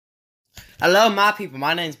Hello, my people.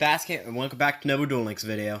 My name's Basket, and welcome back to another Duel Links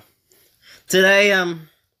video. Today,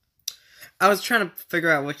 I was trying to figure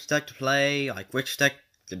out which deck to play, like which deck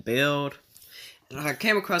to build, and I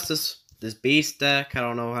came across this beast deck. I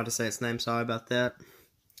don't know how to say its name. Sorry about that.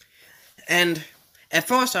 And at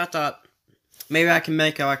first, I thought maybe I can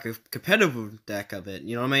make like a competitive deck of it.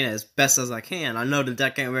 You know what I mean? As best as I can. I know the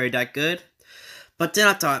deck ain't really that good, but then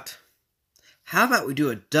I thought, how about we do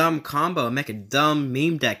a dumb combo and make a dumb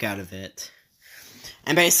meme deck out of it?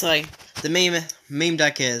 And basically, the meme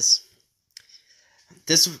deck is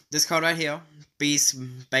this card right here, Beast,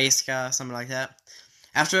 Base Guy, something like that.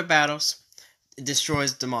 After it battles, it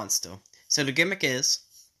destroys the monster. So the gimmick is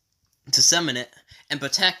to summon it and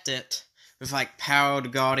protect it with like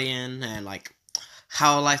Powered Guardian and like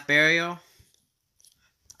Hollow Life Burial.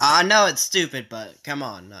 I know it's stupid, but come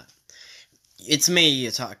on, it's me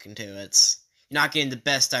you're talking to. You're not getting the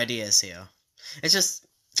best ideas here. It's just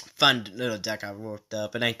a fun little deck I worked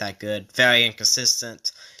up. It ain't that good. Very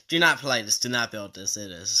inconsistent. Do not play this. Do not build this.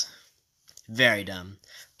 It is very dumb.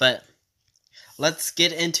 But let's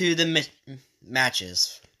get into the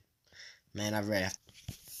matches. Man, I really have to.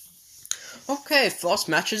 Okay, first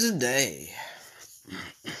matches of the day.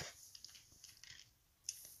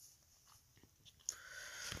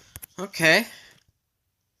 Okay.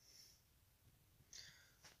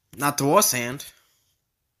 Not the worst hand.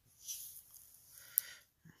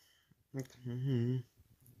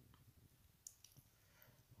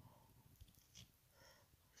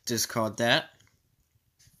 Discard that.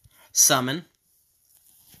 Summon.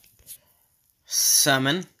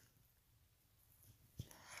 Summon.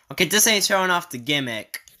 Okay, this ain't showing off the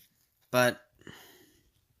gimmick, but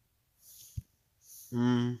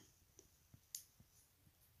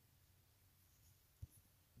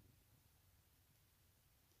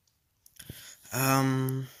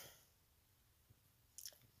I'll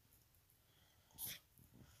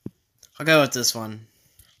go with this one.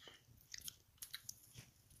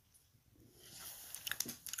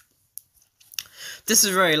 This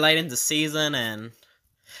is very late in the season, and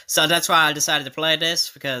so that's why I decided to play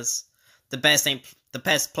this, because the best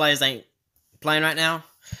players ain't playing right now.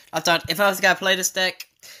 I thought if I was gonna play this deck,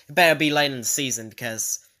 it better be late in the season,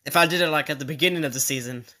 because if I did it like at the beginning of the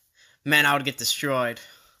season, man, I would get destroyed.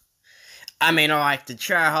 I mean, like the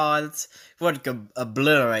tryhards would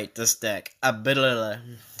obliterate this deck.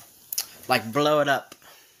 Like blow it up.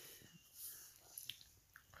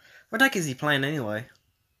 What deck is he playing anyway?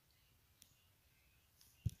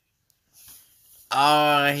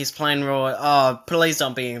 Oh, he's playing Roy. Oh, please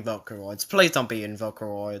don't be Invocoroids. Please don't be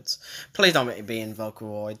Invocoroids. Please don't be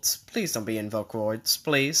Invocoroids. Please don't be Invocoroids.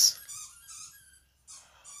 Please.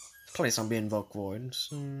 Please don't be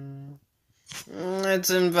Invocoroids.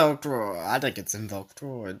 It's Invocoroid. I think it's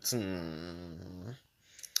Invocoroids.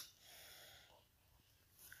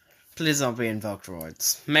 Please don't be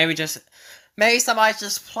Invocoroids. Maybe somebody's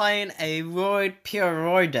just playing a pure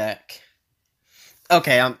Roy deck.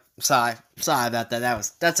 Okay, I'm sorry about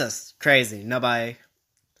that. That's just crazy. Nobody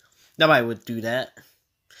would do that.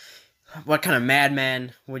 What kind of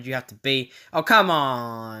madman would you have to be? Oh, come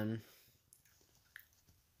on.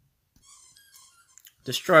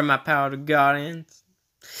 Destroy my Powered Guardians.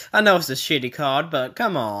 I know it's a shitty card, but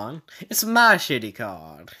come on. It's my shitty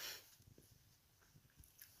card.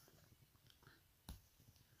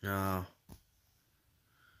 No.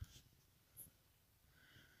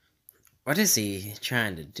 What is he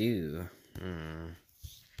trying to do?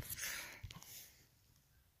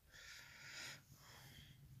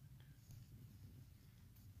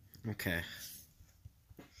 Okay.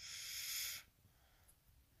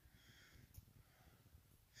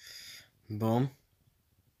 Boom.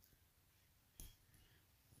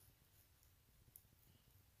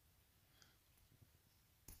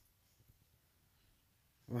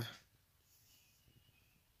 What?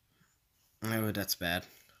 Oh, that's bad.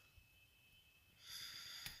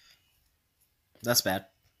 That's bad.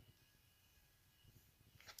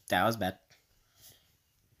 That was bad.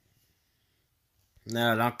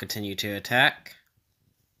 No, don't continue to attack.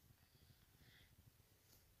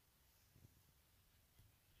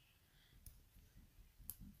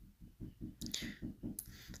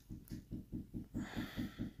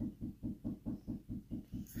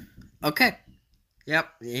 Okay. Yep.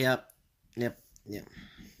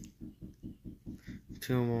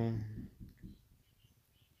 Two more.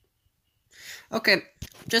 Okay,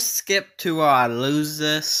 just skip to where I lose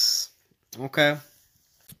this. Okay.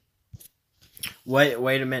 Wait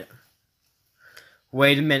a minute.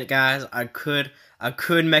 Wait a minute, guys. I could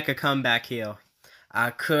make a comeback here. I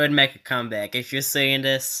could make a comeback. If you're seeing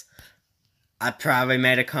this, I probably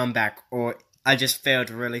made a comeback, or I just failed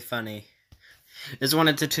really funny. It's one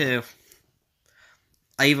of the two.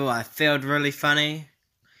 Either I failed really funny,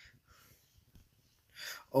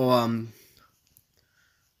 or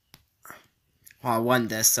well, I won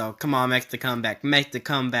this. So come on, make the comeback. Make the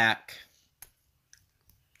comeback.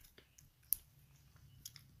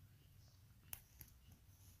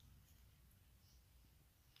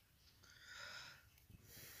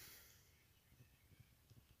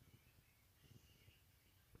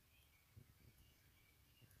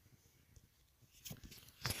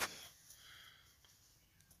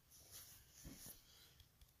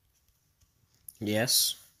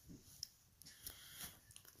 Yes.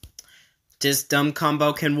 This dumb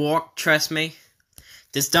combo can walk, trust me.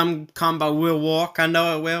 This dumb combo will walk, I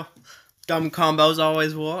know it will. Dumb combos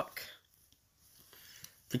always walk.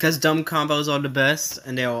 Because dumb combos are the best,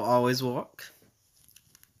 and they will always walk.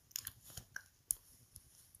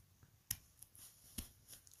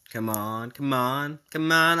 Come on, come on,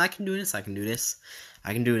 come on, I can do this, I can do this.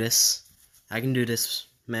 I can do this. I can do this,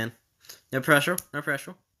 man. No pressure, no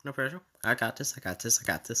pressure, no pressure. I got this, I got this, I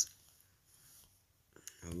got this.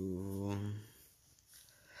 Ooh.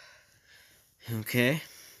 Okay.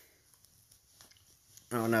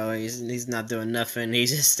 Oh no, he's not doing nothing.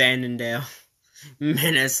 He's just standing there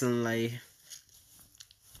menacingly.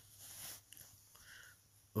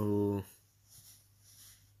 Ooh.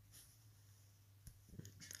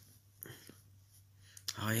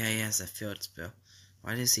 Oh yeah, he has a field spell.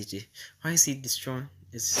 Why is he destroying?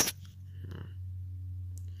 Is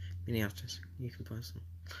many options you can put some.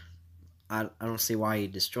 I don't see why he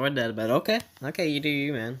destroyed that, but okay, you do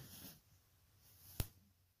you, man.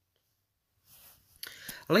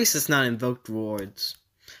 At least it's not invoked rewards.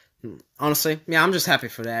 Honestly, yeah, I'm just happy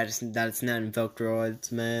for that. That it's not invoked rewards,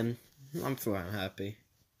 man. I'm feeling happy.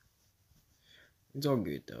 It's all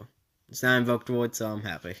good though. It's not invoked rewards, so I'm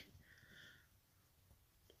happy.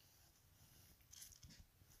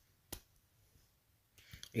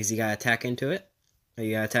 Is he gonna attack into it? Are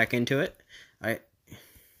you gonna attack into it? Alright.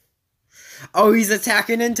 Oh, he's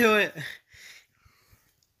attacking into it!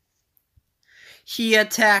 He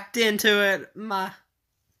attacked into it!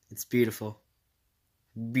 It's beautiful.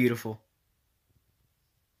 Beautiful.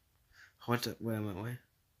 What the, wait.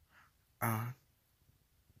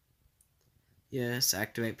 Yes,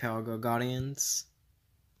 activate Power Go Guardians.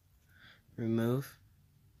 Remove.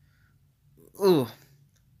 Ooh.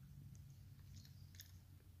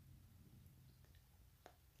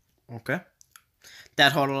 Okay.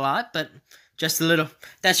 That hurt a lot, but just a little.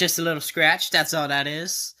 That's just a little scratch. That's all that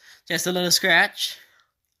is. Just a little scratch.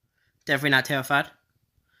 Definitely not terrified.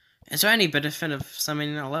 Is there any benefit of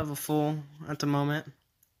summoning a level 4 at the moment?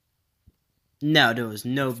 No, there was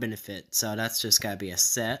no benefit. So that's just gotta be a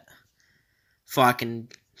set. So I can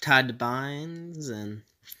tie the binds and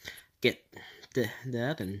get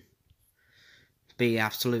that and be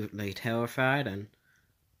absolutely terrified and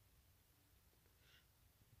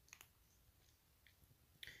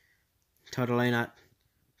totally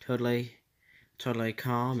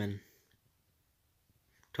calm and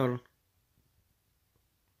total.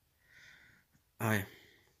 Alright.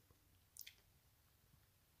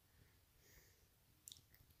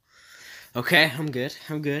 Okay, I'm good.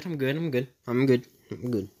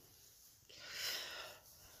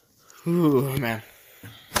 Ooh, man.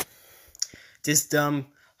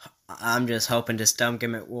 I'm just hoping this dumb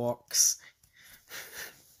gimmick works.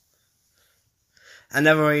 I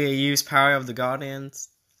never really used Power of the Guardians,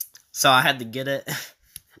 so I had to get it.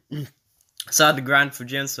 So I had to grind for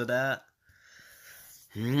gems for that.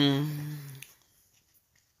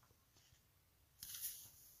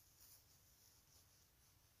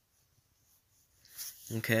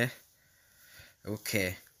 Okay.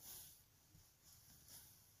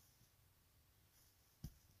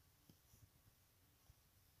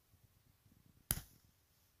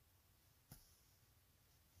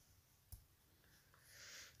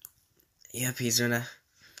 Yep, he's gonna.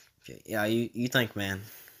 Yeah, you think, man.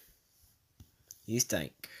 You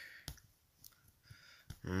think.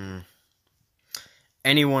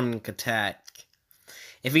 Anyone could attack.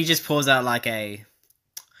 If he just pulls out like a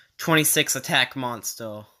 26 attack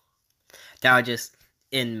monster, that would just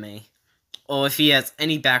end me. Or if he has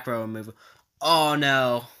any back row removal. Oh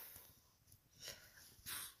no.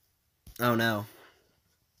 Oh no.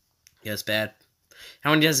 Yeah, it's bad.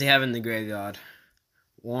 How many does he have in the graveyard?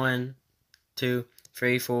 1, 2,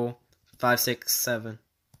 3, 4, 5, 6, 7.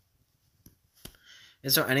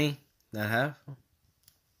 Is there any that have?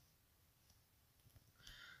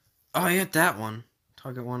 Oh, I hit that one.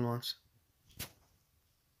 Target one once.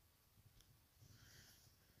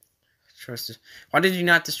 Trusted. Why did you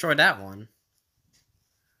not destroy that one?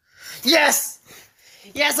 Yes!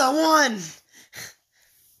 Yes, I won!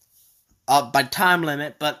 by time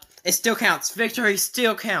limit, but it still counts. Victory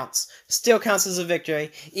still counts. Still counts as a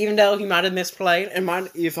victory, even though he might have misplayed and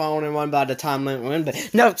might if I only won by the time limit win.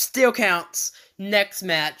 But no, still counts. Next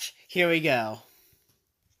match, here we go.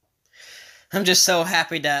 I'm just so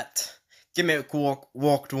happy that Gimmick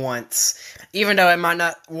walked once, even though it might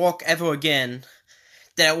not walk ever again.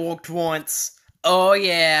 That it walked once. Oh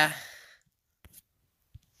yeah.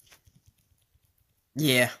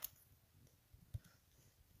 Yeah.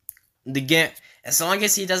 As long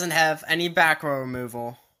as he doesn't have any back row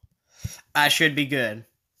removal, I should be good.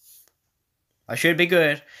 I should be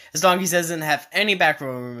good. As long as he doesn't have any back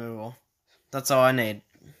row removal. That's all I need.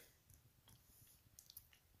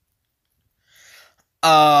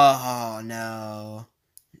 Oh no.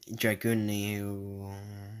 Dragoon.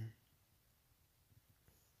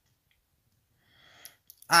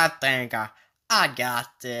 I think I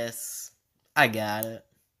got this. I got it.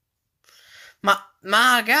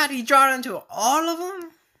 My God, he drawn into all of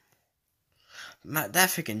them? That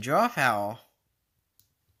freaking draw power.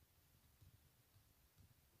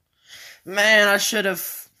 Man, I should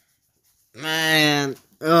have... Man.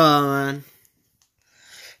 Oh, man.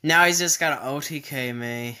 Now he's just got to OTK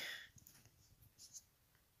me.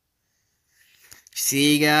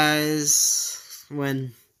 See, guys,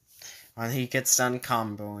 when he gets done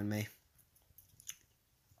comboing me.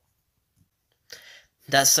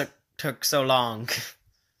 That took so long.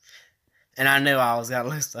 And I knew I was gonna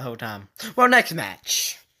lose the whole time. Well, next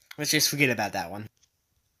match. Let's just forget about that one.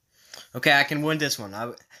 Okay, I can win this one.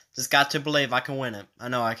 I just got to believe I can win it. I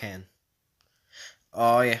know I can.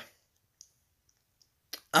 Oh, yeah.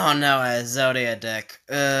 Oh, no, a Zodiac deck.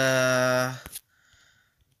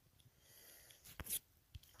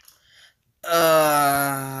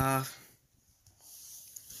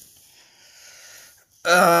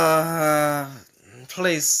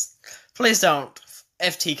 Please don't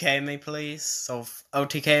FTK me, please. So,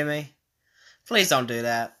 OTK me. Please don't do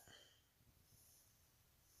that.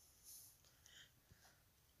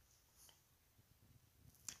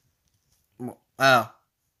 Oh.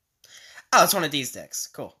 Oh, it's one of these decks.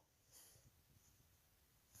 Cool.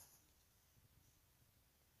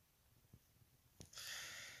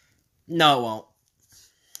 No, it won't.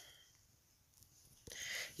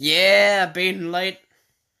 Yeah, being late.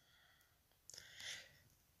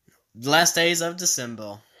 The last days of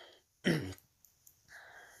December.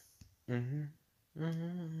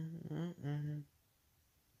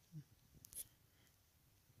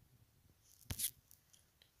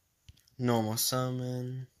 Normal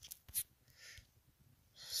summon.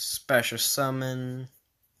 Special summon.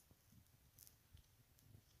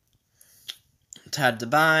 Tide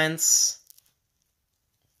Divines.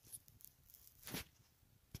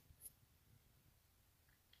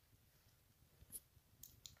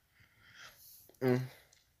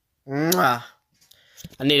 I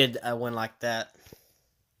needed a win like that.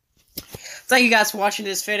 Thank you guys for watching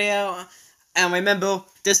this video. And remember,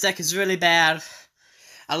 this deck is really bad.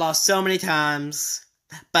 I lost so many times.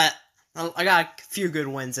 But I got a few good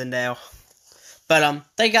wins in there. But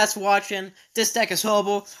thank you guys for watching. This deck is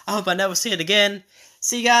horrible. I hope I never see it again.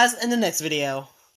 See you guys in the next video.